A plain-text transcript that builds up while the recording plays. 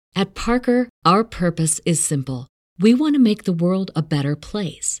At Parker, our purpose is simple. We want to make the world a better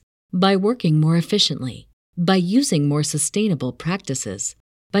place by working more efficiently, by using more sustainable practices,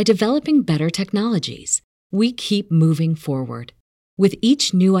 by developing better technologies. We keep moving forward. With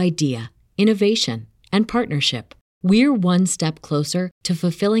each new idea, innovation, and partnership, we're one step closer to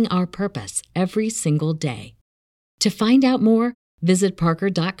fulfilling our purpose every single day. To find out more, visit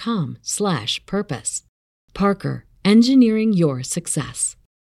parker.com/purpose. Parker, engineering your success.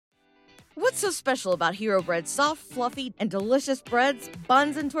 What's so special about Hero Bread's soft, fluffy, and delicious breads,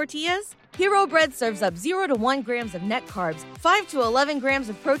 buns, and tortillas? Hero Bread serves up 0 to 1 grams of net carbs, 5 to 11 grams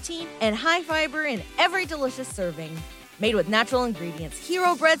of protein, and high fiber in every delicious serving. Made with natural ingredients,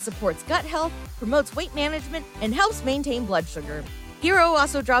 Hero Bread supports gut health, promotes weight management, and helps maintain blood sugar. Hero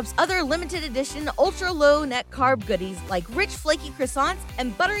also drops other limited edition ultra-low net carb goodies like rich flaky croissants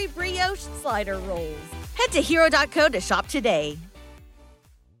and buttery brioche slider rolls. Head to hero.co to shop today.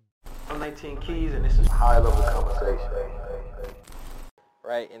 I'm 19 Keys, and this is high-level conversation.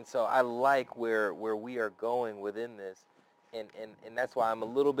 Right, and so I like where we are going within this, and that's why I'm a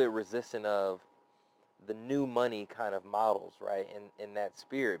little bit resistant of the new money kind of models, right, in that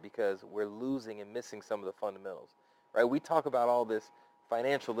spirit, because we're losing and missing some of the fundamentals, right? We talk about all this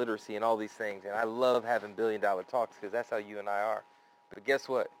financial literacy and all these things, and I love having billion-dollar talks because that's how you and I are. But guess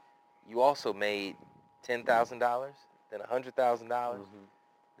what? You also made $10,000, then $100,000,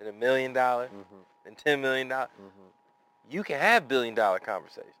 then $1 million, then $10 million. You can have billion-dollar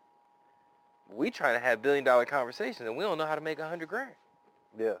conversations. We trying to have billion-dollar conversations, and we don't know how to make $100,000.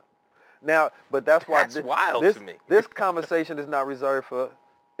 Yeah. Now, but that's why That's wild this, to me. This conversation is not reserved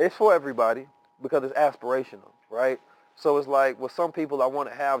it's for everybody because it's aspirational, right? So it's like, with some people, I want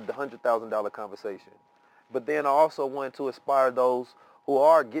to have the $100,000 conversation. But then I also want to inspire those who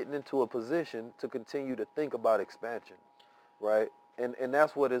are getting into a position to continue to think about expansion, right? And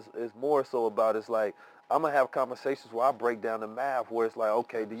that's what is more so about. It's like, I'm going to have conversations where I break down the math where it's like,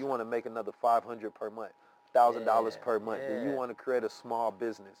 okay, do you want to make another $500 per month, $1,000 per month? Do you want to create a small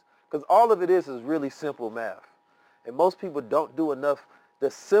business? Because all of it is really simple math. And most people don't do enough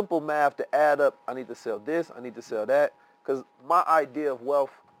the simple math to add up, I need to sell this, I need to sell that. Because my idea of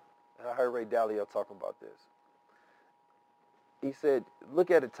wealth, and I heard Ray Dalio talking about this. He said,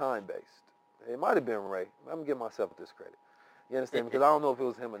 look at it time-based. It might have been Ray. I'm going to give myself this credit. You understand? Because I don't know if it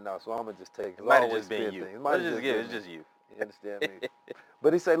was him or not, so I'm going to just take it. It might have just been you. It's just you. You understand me?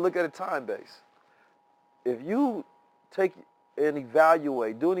 But he said, look at it time-based. If you take and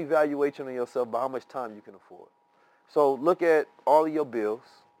evaluate, do an evaluation on yourself by how much time you can afford. So look at all of your bills,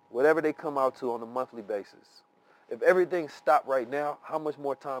 whatever they come out to on a monthly basis. If everything stopped right now, how much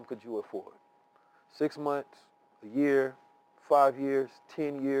more time could you afford? 6 months, a year, 5 years,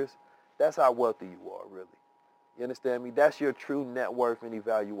 10 years? That's how wealthy you are, really. You understand me? That's your true net worth and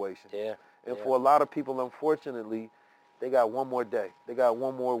evaluation. Yeah. And for a lot of people, unfortunately, they got one more day. They got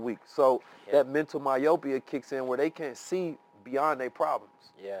one more week. So that mental myopia kicks in where they can't see beyond their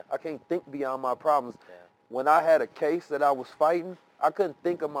problems. Yeah. I can't think beyond my problems. Yeah. When I had a case that I was fighting, I couldn't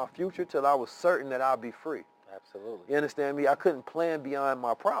think of my future till I was certain that I'd be free. Absolutely. You understand me? I couldn't plan beyond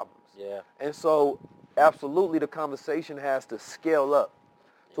my problems. Yeah. And so, absolutely, the conversation has to scale up.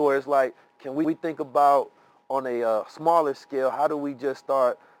 So where it's like, can we think about on a smaller scale, how do we just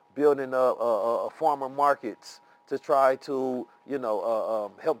start building farmer markets to try to,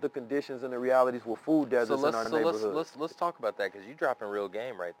 help the conditions and the realities with food deserts in our neighborhood? Let's talk about that, because you're dropping real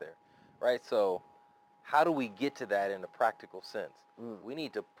game right there, right? So how do we get to that in a practical sense? We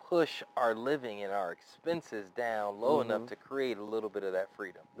need to push our living and our expenses down low enough to create a little bit of that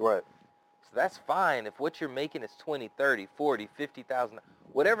freedom. Right. So that's fine if what you're making is 20, 30, 40, 50,000,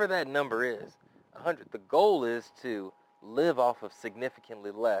 whatever that number is, 100. The goal is to live off of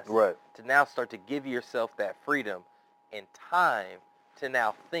significantly less, right, to now start to give yourself that freedom and time to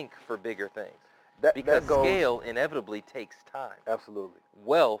now think for bigger things. Because scale inevitably takes time. Absolutely.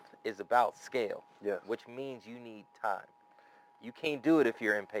 Wealth is about scale, yes, which means you need time. You can't do it if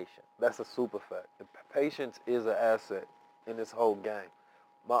you're impatient. That's a super fact. Patience is an asset in this whole game.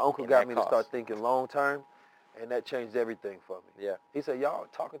 My uncle got me to start thinking long term, and that changed everything for me. Yeah. He said, y'all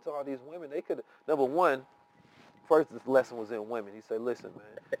talking to all these women, they could, number one, first this lesson was in women. He said, listen,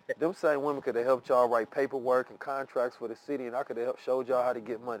 man, them same women could have helped y'all write paperwork and contracts for the city, and I could have showed y'all how to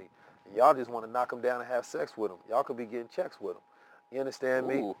get money. And y'all just want to knock them down and have sex with them. Y'all could be getting checks with them. You understand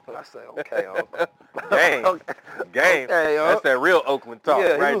me? I say, okay, Uncle. Game. Okay, that's that real Oakland talk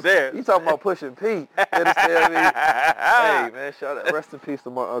there. You talking about pushing P. You understand me? Hey, man, rest in peace to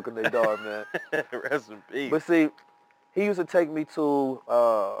my uncle Nadar, man. Rest in peace. But see, he used to take me to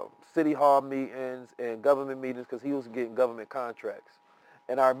city hall meetings and government meetings because he was getting government contracts.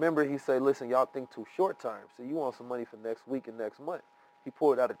 And I remember he said, listen, y'all think too short term. So you want some money for next week and next month. He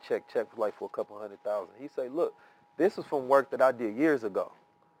pulled out a check was like for a couple $100,000. He said, look, this is from work that I did years ago.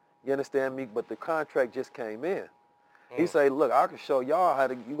 You understand me? But the contract just came in. He say, look, I can show y'all how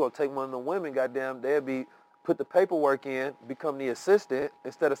to, you go take one of the women, goddamn, they'll be, put the paperwork in, become the assistant,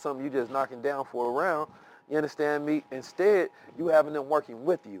 instead of something you just knocking down for a round. You understand me? Instead, you having them working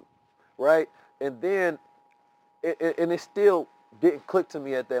with you, right? And then, it still didn't click to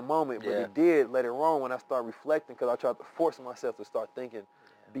me at that moment, but it did later on when I started reflecting, because I tried to force myself to start thinking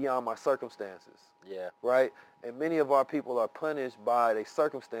beyond my circumstances. Yeah. Right? And many of our people are punished by their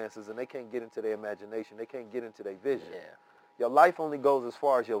circumstances, and they can't get into their imagination. They can't get into their vision. Yeah. Your life only goes as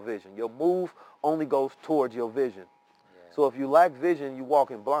far as your vision. Your move only goes towards your vision. Yeah. So if you lack vision, you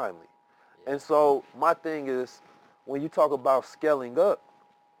walking blindly. Yeah. And so my thing is, when you talk about scaling up,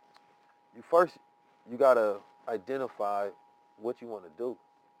 you got to identify what you want to do.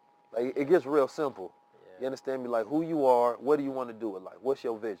 Like, it gets real simple. Yeah. You understand me? Like, who you are, what do you want to do with life? What's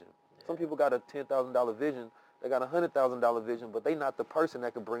your vision? Yeah. Some people got a $10,000 vision. They got a $100,000 vision, but they not the person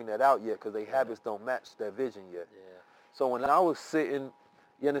that can bring that out yet, because their habits don't match that vision yet. Yeah. So when I was sitting,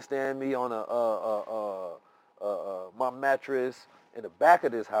 you understand me, on my mattress in the back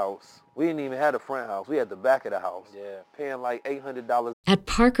of this house, we didn't even have the front house. We had the back of the house, paying like $800. At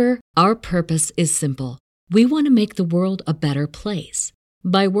Parker, our purpose is simple. We want to make the world a better place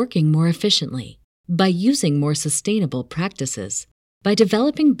by working more efficiently, by using more sustainable practices, by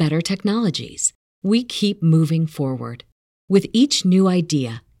developing better technologies. We keep moving forward. With each new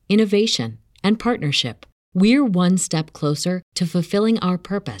idea, innovation, and partnership, we're one step closer to fulfilling our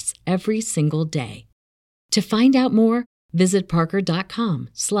purpose every single day. To find out more, visit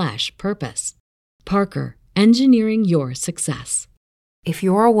parker.com/purpose. Parker, engineering your success. If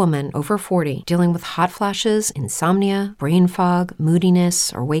you're a woman over 40 dealing with hot flashes, insomnia, brain fog,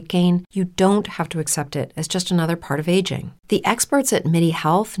 moodiness, or weight gain, you don't have to accept it as just another part of aging. The experts at MIDI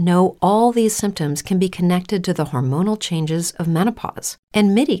Health know all these symptoms can be connected to the hormonal changes of menopause.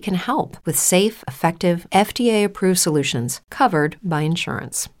 And MIDI can help with safe, effective, FDA-approved solutions covered by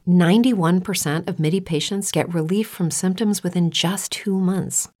insurance. 91% of MIDI patients get relief from symptoms within just 2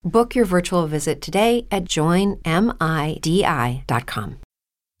 months. Book your virtual visit today at joinmidi.com.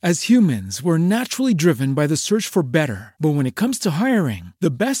 As humans, we're naturally driven by the search for better. But when it comes to hiring,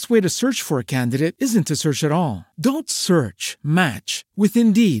 the best way to search for a candidate isn't to search at all. Don't search, match with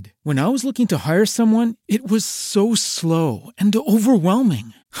Indeed. When I was looking to hire someone, it was so slow and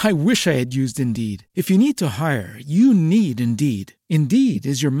overwhelming. I wish I had used Indeed. If you need to hire, you need Indeed. Indeed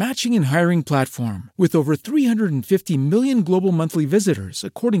is your matching and hiring platform with over 350 million global monthly visitors,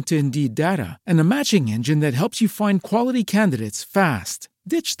 according to Indeed data, and a matching engine that helps you find quality candidates fast.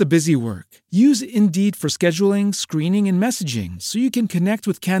 Ditch the busy work. Use Indeed for scheduling, screening, and messaging so you can connect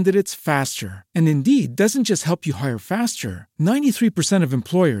with candidates faster. And Indeed doesn't just help you hire faster. 93% of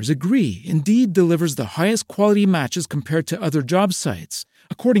employers agree Indeed delivers the highest quality matches compared to other job sites,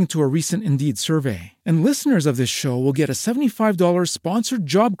 according to a recent Indeed survey. And listeners of this show will get a $75 sponsored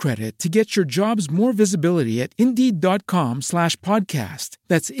job credit to get your jobs more visibility at Indeed.com/podcast.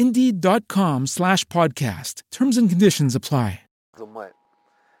 That's Indeed.com/podcast. Terms and conditions apply. A month.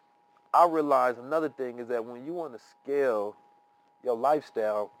 I realize another thing is that when you want to scale your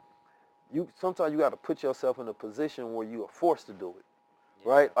lifestyle, sometimes you got to put yourself in a position where you are forced to do it,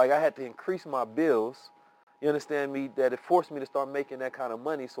 right? Like, I had to increase my bills. You understand me? That it forced me to start making that kind of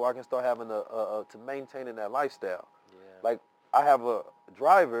money so I can start having to maintaining that lifestyle. Yeah. Like, I have a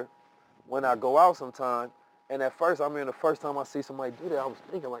driver when I go out sometime, and at first, the first time I see somebody do that, I was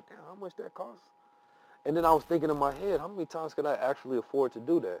thinking like, damn, how much that costs? And then I was thinking in my head, how many times could I actually afford to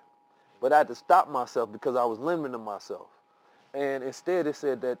do that? But I had to stop myself because I was limiting myself. And instead, it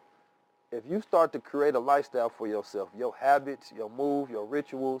said that if you start to create a lifestyle for yourself, your habits, your move, your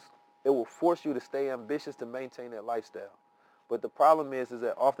rituals, it will force you to stay ambitious to maintain that lifestyle. But the problem is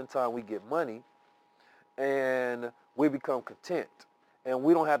that oftentimes we get money and we become content. And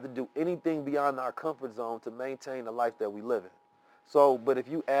we don't have to do anything beyond our comfort zone to maintain the life that we live in. So, but if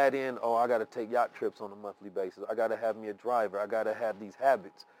you add in, I got to take yacht trips on a monthly basis, I got to have me a driver, I got to have these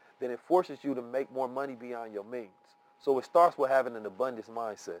habits, then it forces you to make more money beyond your means. So it starts with having an abundance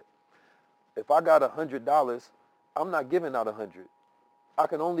mindset. If I got $100, I'm not giving out 100. I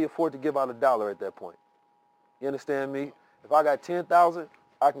can only afford to give out $1 at that point. You understand me? If I got 10,000,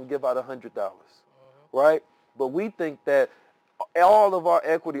 I can give out $100, right? But we think that all of our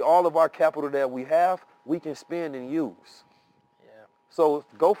equity, all of our capital that we have, we can spend and use. So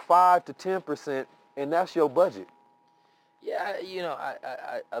go 5 to 10%, and that's your budget. Yeah,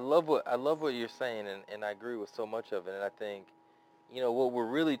 I love what you're saying, and I agree with so much of it. And I think, You know, what we're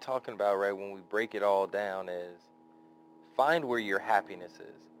really talking about, right, when we break it all down is find where your happiness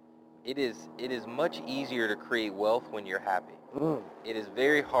is. It is much easier to create wealth when you're happy. It is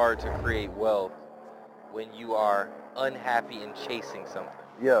very hard to create wealth when you are unhappy and chasing something.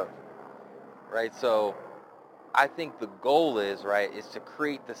 Yeah. Right? So I think the goal is, right, is to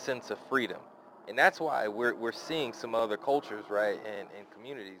create the sense of freedom. And that's why we're seeing some other cultures, right, and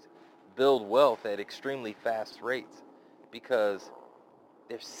communities build wealth at extremely fast rates because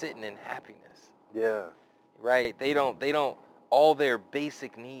they're sitting in happiness. Yeah. Right? They don't all their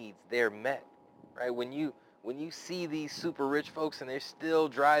basic needs, they're met. Right? When you see these super rich folks and they're still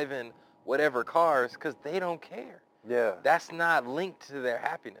driving whatever cars because they don't care. Yeah. That's not linked to their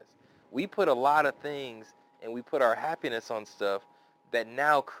happiness. We put a lot of things and we put our happiness on stuff that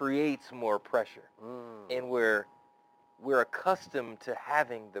now creates more pressure. And we're accustomed to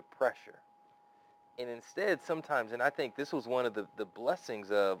having the pressure. And instead sometimes, and I think this was one of the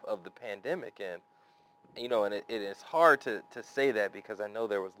blessings of the pandemic, and you know, and it is hard to say that because I know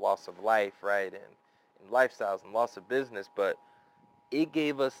there was loss of life, right, and lifestyles and loss of business, but it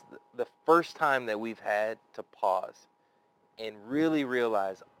gave us the first time that we've had to pause and really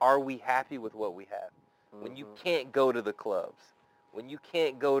realize, are we happy with what we have? When you can't go to the clubs, when you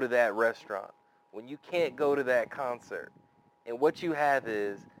can't go to that restaurant, when you can't go to that concert, and what you have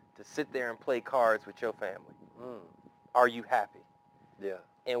is to sit there and play cards with your family. Are you happy? Yeah.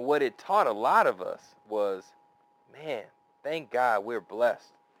 And what it taught a lot of us was, man, thank God we're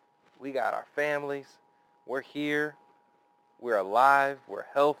blessed. We got our families. We're here. We're alive. We're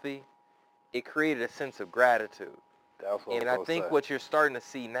healthy. It created a sense of gratitude. That's what And I think what you're starting to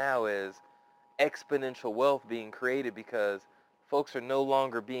see now is exponential wealth being created because folks are no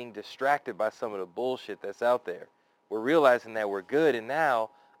longer being distracted by some of the bullshit that's out there. We're realizing that we're good, and now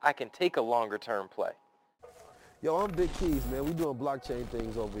I can take a longer term play. Yo, I'm Big Keys, man. We doing blockchain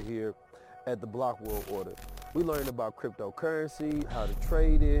things over here at the Block World Order. We learned about cryptocurrency, how to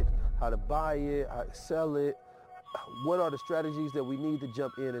trade it, how to buy it, how to sell it, what are the strategies that we need to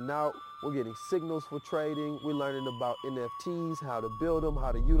jump in and out. We're getting signals for trading. We're learning about NFTs, how to build them,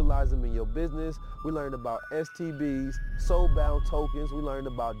 how to utilize them in your business. We learned about STBs, soul-bound tokens. We learned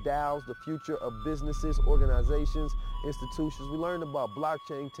about DAOs, the future of businesses, organizations, institutions. We learned about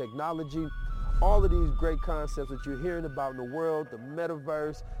blockchain technology. All of these great concepts that you're hearing about in the world, the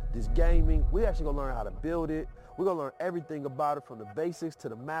metaverse, this gaming, we actually gonna learn how to build it. We're gonna learn everything about it from the basics to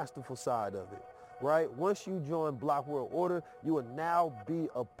the masterful side of it, right? Once you join Block World Order, you will now be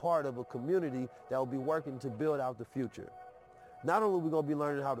a part of a community that will be working to build out the future. Not only are we gonna be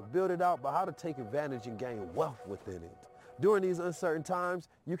learning how to build it out, but how to take advantage and gain wealth within it. During these uncertain times,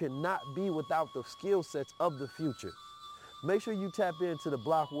 you cannot be without the skill sets of the future. Make sure you tap into the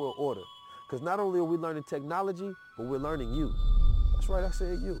Block World Order. Because not only are we learning technology, but we're learning you. That's right, I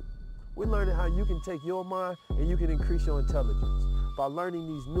said you. We're learning how you can take your mind and you can increase your intelligence by learning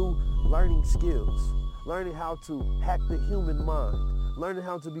these new learning skills, learning how to hack the human mind, learning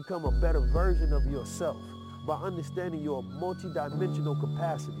how to become a better version of yourself by understanding your multidimensional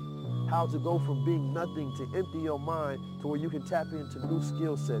capacity, how to go from being nothing to empty your mind to where you can tap into new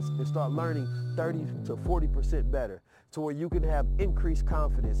skill sets and start learning 30 to 40% better, to where you can have increased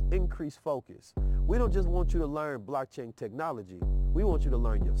confidence, increased focus. We don't just want you to learn blockchain technology, we want you to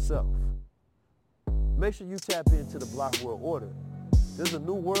learn yourself. Make sure you tap into the Block World Order. There's a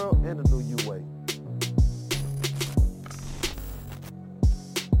new world and a new you way.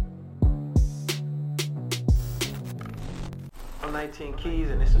 I'm 19 Keys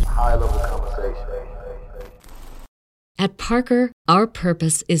and this is High Level Conversation. At Parker, our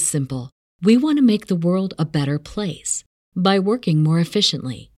purpose is simple. We want to make the world a better place by working more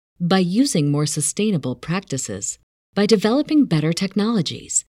efficiently, by using more sustainable practices, by developing better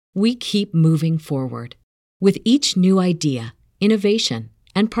technologies. We keep moving forward. With each new idea, innovation,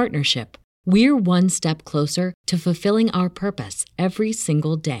 and partnership, we're one step closer to fulfilling our purpose every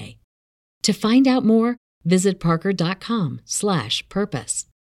single day. To find out more, visit parker.com/purpose.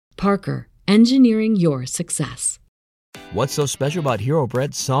 Parker, engineering your success. What's so special about Hero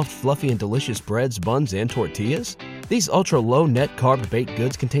Bread's soft, fluffy, and delicious breads, buns, and tortillas? These ultra-low net-carb baked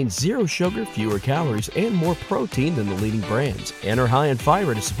goods contain zero sugar, fewer calories, and more protein than the leading brands, and are high in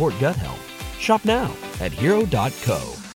fiber to support gut health. Shop now at Hero.co.